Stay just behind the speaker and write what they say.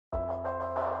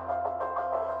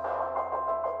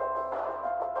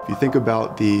If you think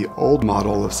about the old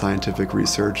model of scientific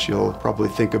research, you'll probably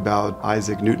think about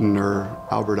Isaac Newton or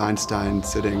Albert Einstein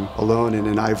sitting alone in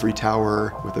an ivory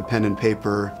tower with a pen and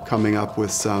paper, coming up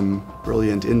with some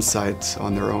brilliant insights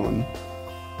on their own.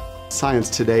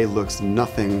 Science today looks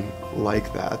nothing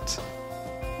like that.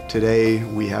 Today,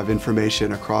 we have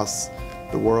information across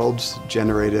the world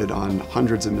generated on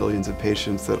hundreds of millions of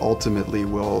patients that ultimately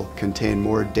will contain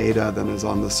more data than is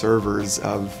on the servers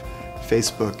of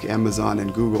Facebook, Amazon,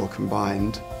 and Google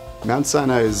combined. Mount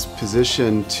Sinai is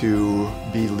positioned to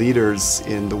be leaders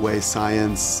in the way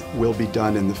science will be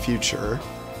done in the future.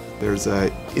 There's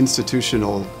an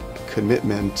institutional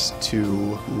commitment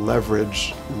to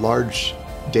leverage large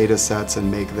data sets and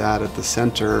make that at the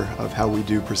center of how we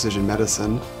do precision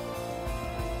medicine.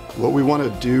 What we want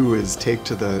to do is take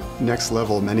to the next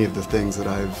level many of the things that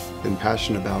I've been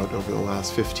passionate about over the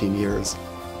last 15 years.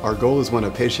 Our goal is when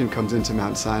a patient comes into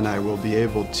Mount Sinai, we'll be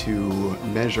able to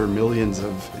measure millions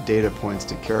of data points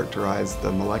to characterize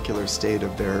the molecular state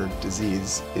of their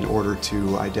disease in order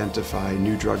to identify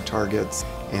new drug targets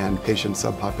and patient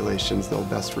subpopulations that will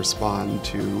best respond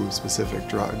to specific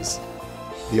drugs.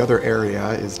 The other area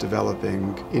is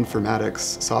developing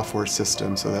informatics software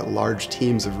systems so that large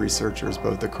teams of researchers,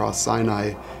 both across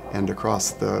Sinai and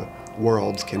across the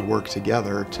world, can work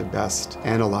together to best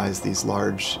analyze these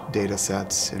large data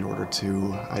sets in order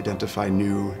to identify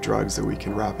new drugs that we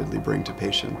can rapidly bring to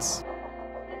patients.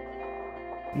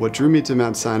 What drew me to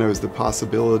Mount Sinai was the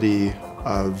possibility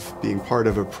of being part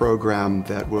of a program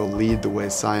that will lead the way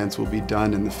science will be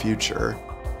done in the future.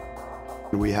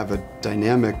 We have a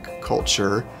dynamic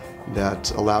culture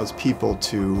that allows people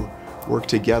to work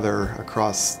together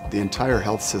across the entire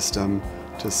health system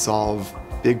to solve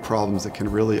big problems that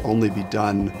can really only be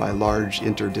done by large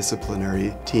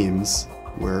interdisciplinary teams.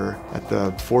 We're at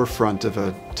the forefront of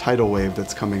a tidal wave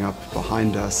that's coming up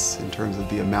behind us in terms of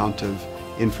the amount of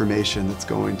information that's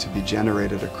going to be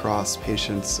generated across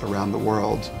patients around the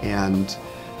world, and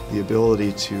the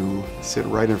ability to sit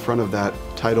right in front of that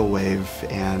tidal wave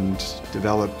and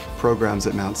develop programs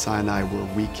at Mount Sinai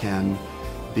where we can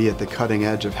be at the cutting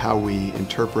edge of how we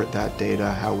interpret that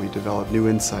data, how we develop new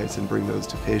insights and bring those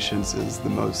to patients is the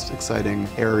most exciting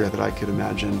area that I could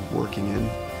imagine working in.